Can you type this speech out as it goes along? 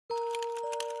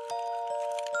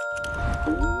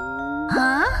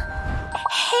Huh?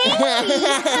 Hey!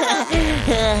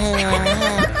 Hey,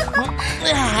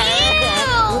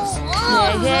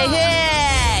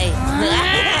 hey!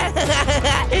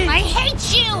 I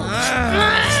hate you!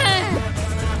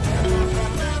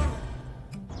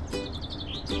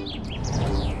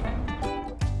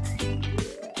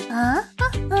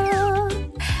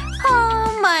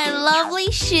 Oh, my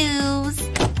lovely shoes.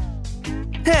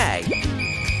 Hey!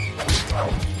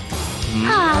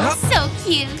 Oh, so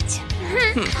cute.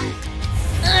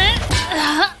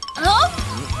 Oh,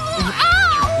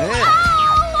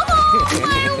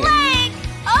 my leg!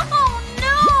 Oh,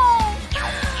 no!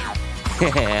 I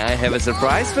have a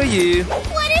surprise for you.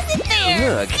 What is it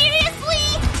there? Look. Seriously?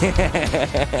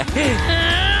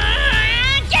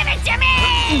 Give it to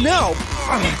me! No!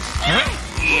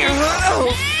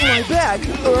 My bag!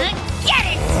 Get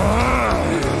it!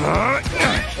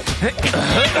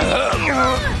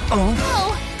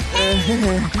 Oh,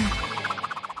 hey!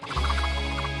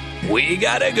 We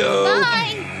gotta go!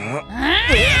 Bye!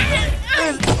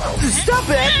 Stop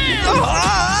it!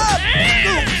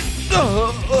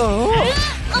 Oh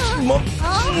my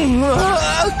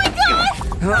god!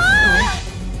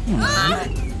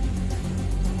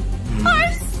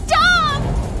 Pears, stop!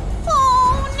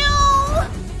 Oh no!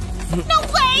 No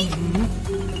way!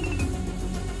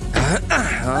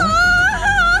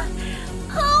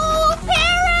 Oh,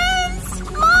 parents!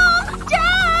 Mom!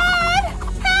 Dad!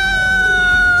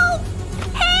 Help!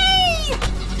 Hey!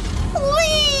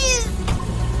 Please!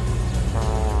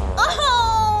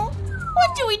 Oh!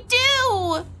 What do we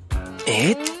do?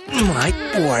 It might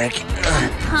work.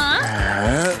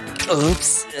 Huh?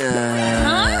 Oops.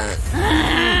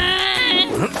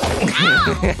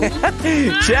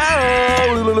 Ciao!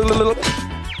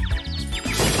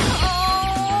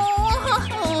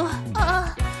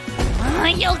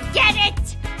 You'll get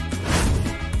it!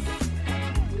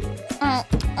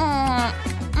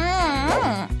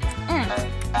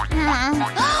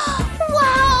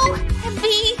 Wow! A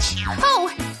beach! Oh!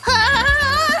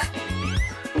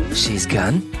 She's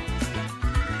gone?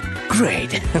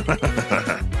 Great.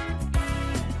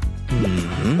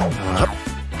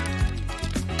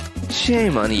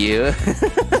 Shame on you.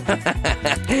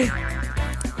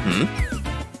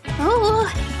 Oh!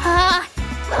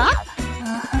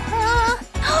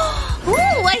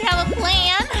 Ooh, I have a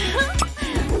plan!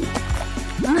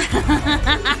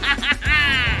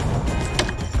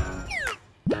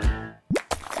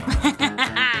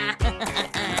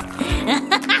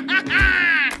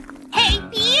 Hey,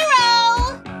 Pear!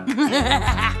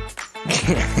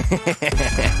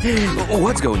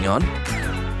 What's going on?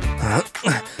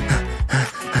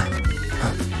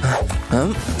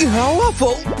 How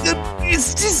awful!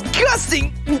 It's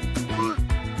disgusting!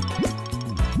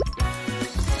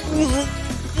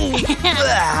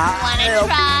 Wanna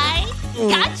try?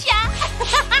 Gotcha!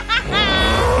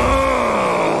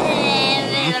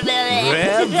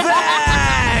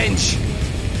 Revenge!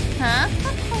 Huh?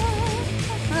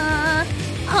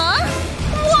 Huh?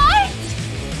 What?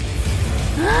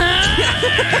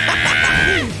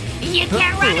 You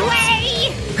can't run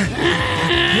away!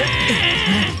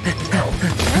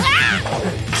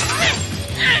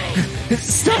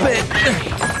 Stop it!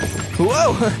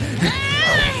 Whoa!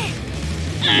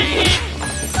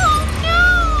 Oh no!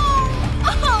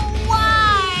 Oh,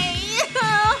 why?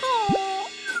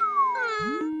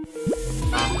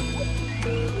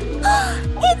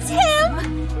 It's him!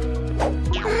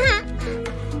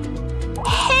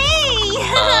 Hey!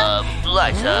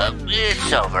 Liza,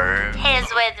 it's over. He's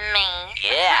with me.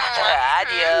 Yeah,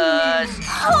 adios.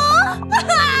 Huh?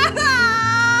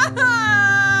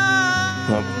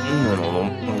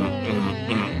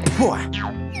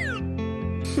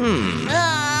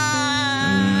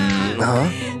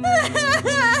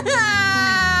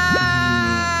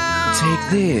 Take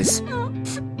this.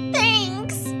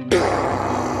 Thanks.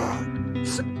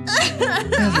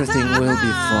 Everything will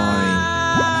be fine.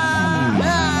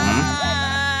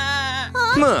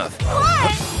 Muff,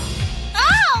 What?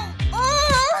 Oh!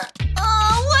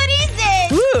 What is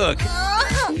it? look!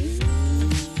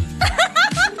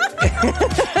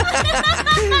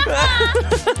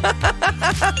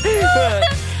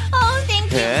 Oh,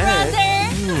 thank you, brother.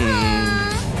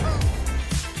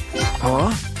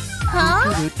 Huh? Huh?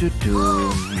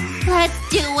 Let's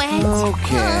do it.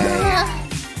 Okay.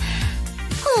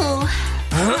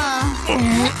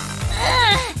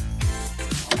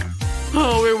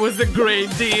 Oh, it was a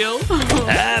great deal.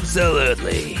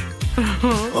 Absolutely.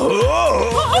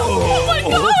 Oh my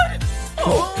god!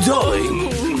 Oh, darling.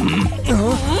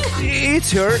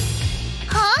 It's her.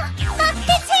 Huh?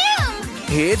 It's him!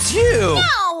 It's you.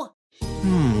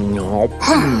 No!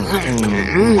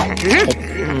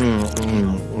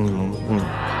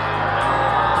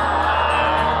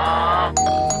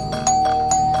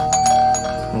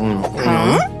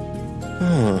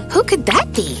 Who could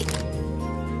that be?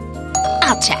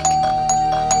 I'll check.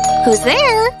 Who's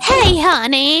there? Hey,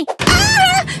 honey.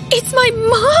 Ah! It's my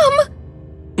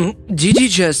mom! Did you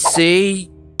just say...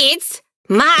 It's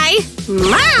my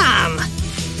mom!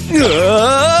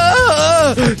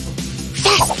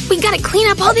 Fast! We gotta clean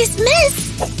up all this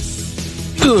mess!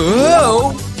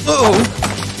 Oh!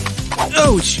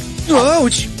 Ouch!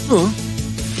 Ouch!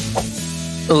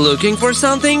 Looking for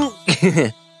something?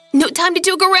 No time to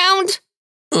joke around!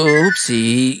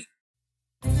 Oopsie.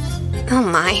 Oh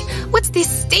my, what's this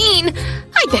stain?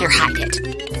 I better hide it.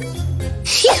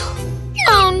 Phew!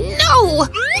 Oh no!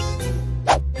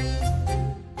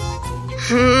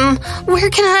 Where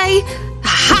can I…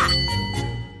 Aha!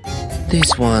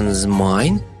 This one's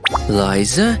mine.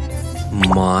 Liza?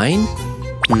 Mine?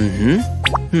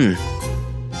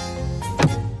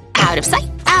 Out of sight,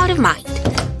 out of mind.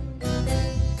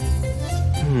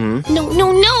 No,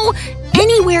 no, no!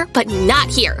 Anywhere but not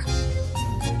here.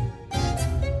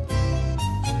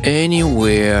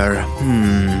 Anywhere.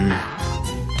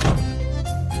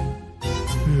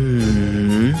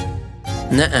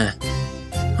 Nuh-uh.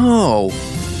 Oh.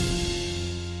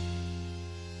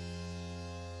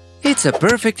 It's a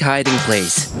perfect hiding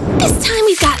place. This time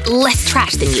we've got less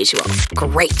trash than usual.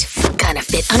 Great. Gonna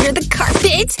fit under the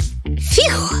carpet.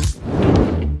 Phew.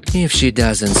 If she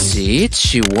doesn't see it,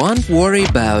 she won't worry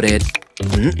about it.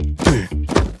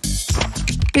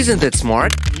 Isn't that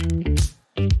smart?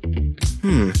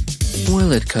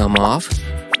 Will it come off?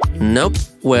 Nope.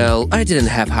 Well, I didn't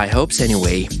have high hopes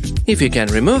anyway. If you can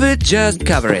remove it, just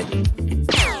cover it.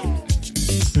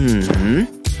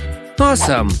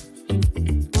 Awesome.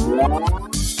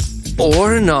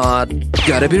 Or not.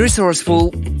 Gotta be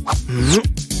resourceful.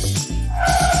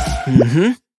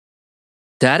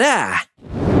 Ta-da!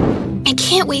 I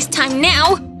can't waste time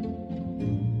now.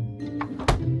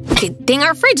 Good thing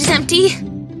our fridge is empty.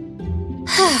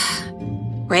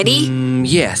 Ready?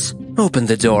 Yes. Open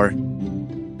the door.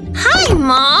 Hi,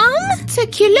 Mom!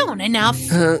 Took you long enough.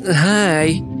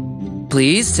 Hi.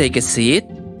 Please take a seat.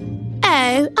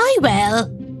 Oh, I will.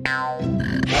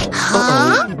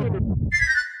 Huh?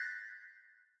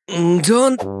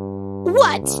 Don't...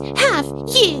 What have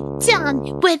you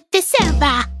done with the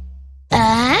sofa?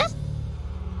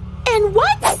 And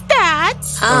what's that?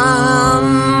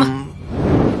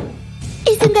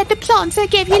 Isn't that the plant I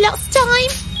gave you last time?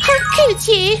 How could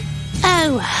you?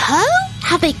 Oh,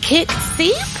 have they cooked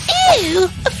soup? Ew,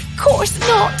 of course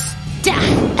not.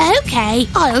 Duh. Okay,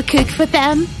 I'll cook for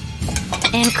them.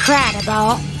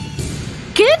 Incredible.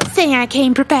 Good thing I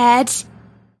came prepared.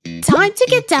 Time to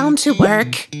get down to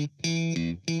work.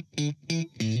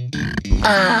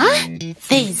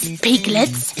 These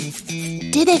piglets.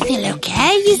 Do they feel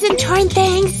okay using trying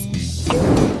things?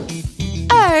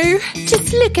 Oh,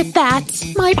 just look at that.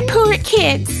 My poor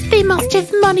kids. They must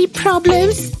have money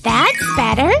problems. That's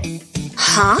better.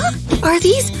 Huh? Are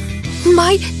these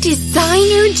my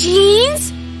designer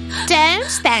jeans? Don't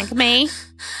thank me.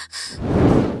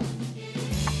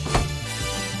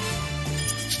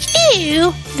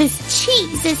 Ew, this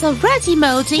cheese is already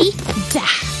moldy. Duh,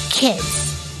 kids.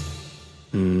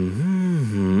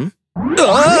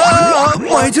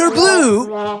 White or blue?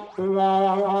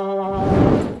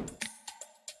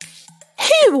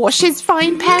 Who washes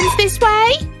frying pans this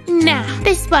way? Nah,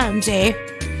 this won't do.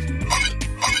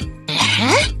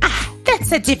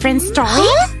 That's a different story.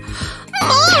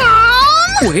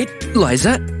 Mom! Wait,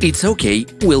 Liza, it's okay.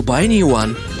 We'll buy a new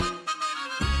one.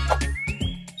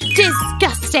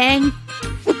 Disgusting.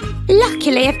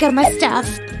 Luckily, I've got my stuff.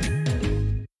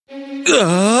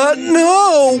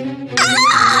 No!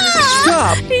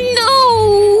 Stop! No!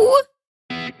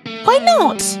 Why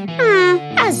not?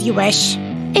 As you wish.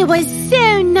 It was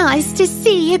so nice to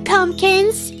see you,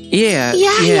 pumpkins. Yeah,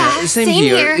 same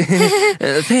here.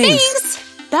 Thanks. Thanks.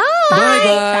 Bye.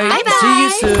 Bye-bye. Bye-bye. See you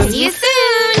soon. See you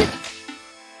soon.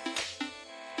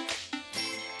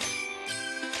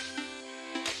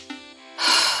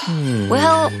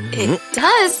 Well, it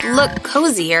does look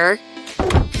cozier.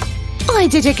 I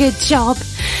did a good job.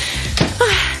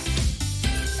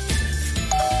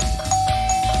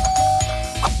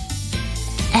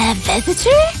 A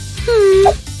visitor?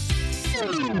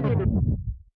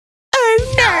 Oh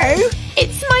no!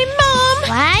 It's my mom!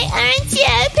 Why aren't you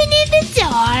opening the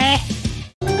door?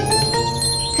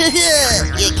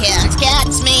 You can't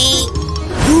catch me.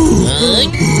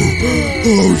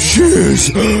 Oh,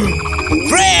 cheers!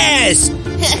 Pears!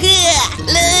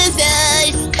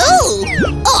 Losers! Oh,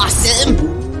 awesome!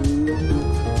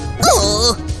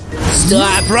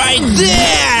 Stop right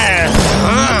there!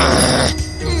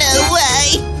 No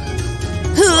way.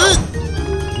 Huh?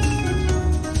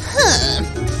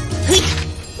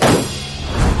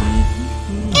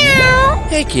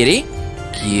 Hey, kitty.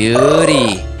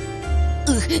 Cutie.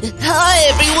 Hi,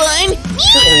 everyone.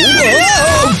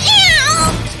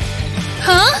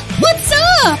 Huh? What's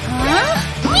up? Huh?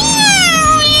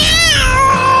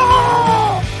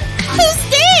 Who's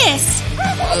this?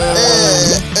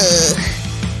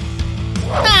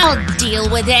 I'll deal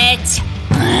with it.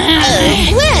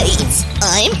 Wait.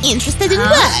 I'm interested in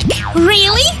work.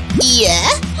 Really? Yeah?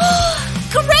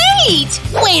 Great!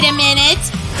 Wait a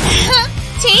minute.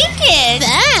 Take it.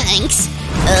 Thanks.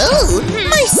 Oh,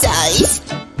 my size.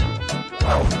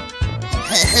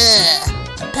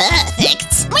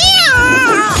 Perfect.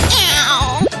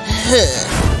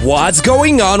 What's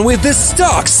going on with the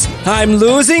stocks? I'm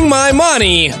losing my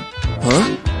money.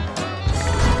 Huh?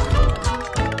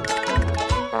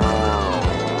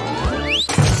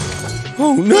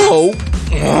 Oh no!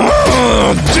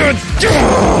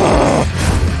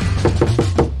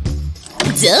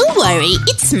 Don't worry,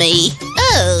 it's me.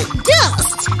 Oh,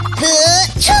 dust.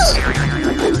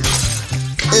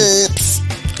 Oops.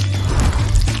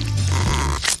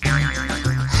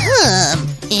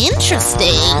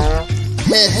 Interesting.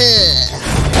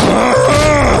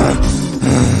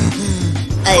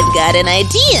 I've got an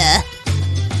idea.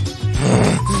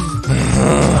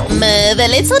 Move a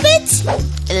little bit.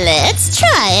 Let's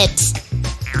try it.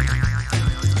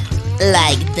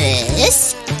 Like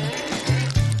this.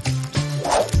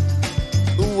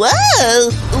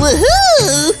 Whoa!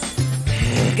 Woohoo!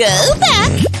 Go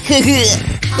back.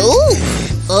 Oh!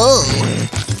 Oh!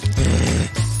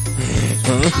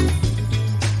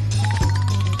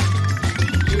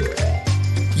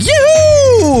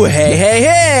 Yoo! Hey, hey,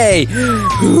 hey!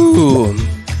 Ooh.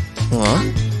 Huh?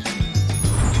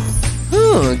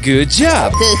 Oh, good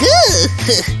job.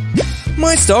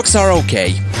 My stocks are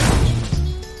okay.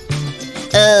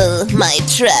 Oh, my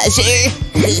treasure.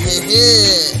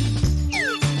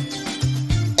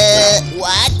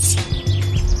 What?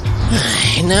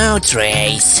 No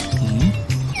trace.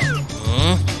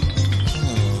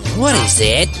 What is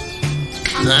it?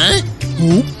 Huh?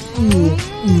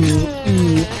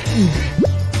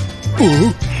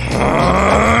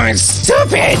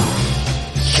 Stupid!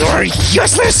 You're a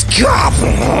useless cop!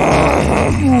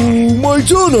 My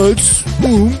donuts.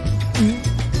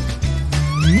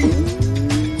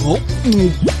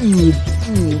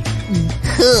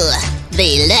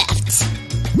 They left.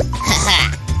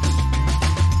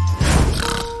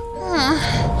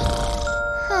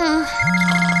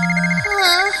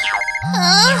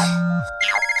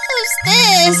 Who's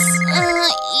this?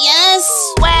 Yes.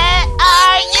 Where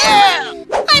are you?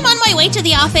 I'm on my way to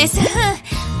the office.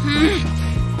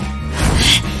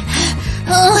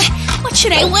 Oh, what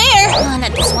should I wear?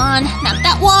 Not this one, not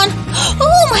that one.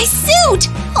 Oh, my suit!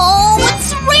 Oh,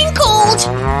 it's wrinkled.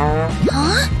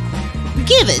 Huh?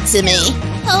 Give it to me.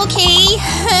 Okay.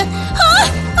 Huh?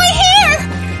 My hair!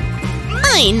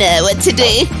 I know what to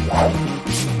do.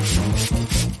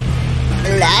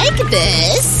 Like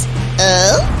this.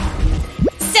 Oh?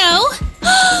 So?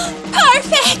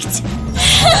 Perfect!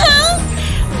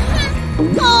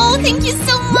 Oh, thank you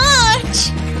so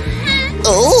much!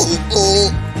 Oh,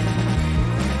 oh.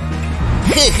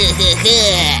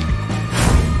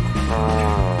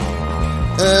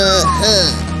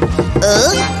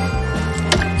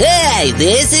 Hey,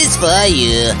 this is for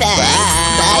you. Thanks.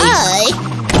 Bye. Bye.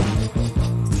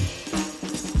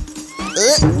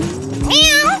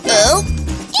 Oh.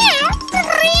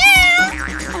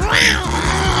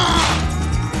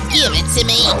 Give it to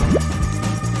me.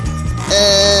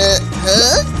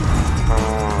 Huh?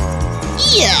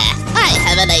 Yeah, I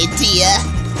have an idea.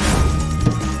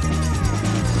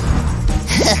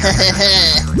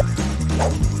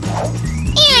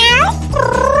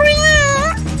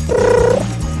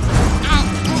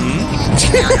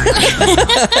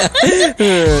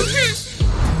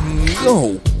 No.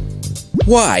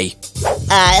 Why?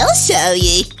 I'll show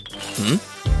you.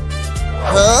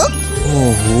 Huh?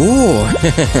 Oh.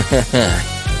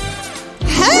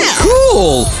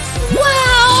 Cool.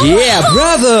 Wow! Yeah,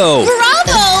 bravo.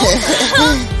 Bravo!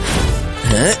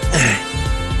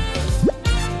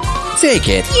 Take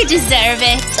it. You deserve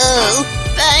it. Oh,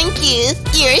 thank you.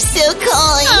 You're so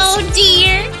kind. Oh,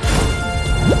 dear.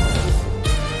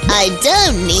 I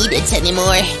don't need it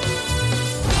anymore.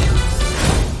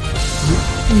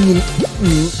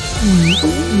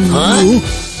 Huh?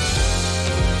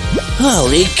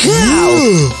 Holy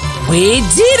cow! We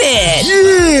did it!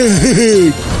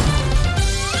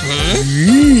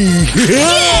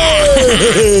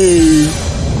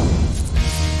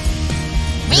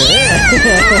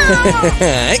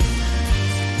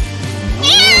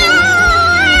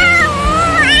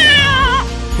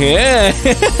 Yeah.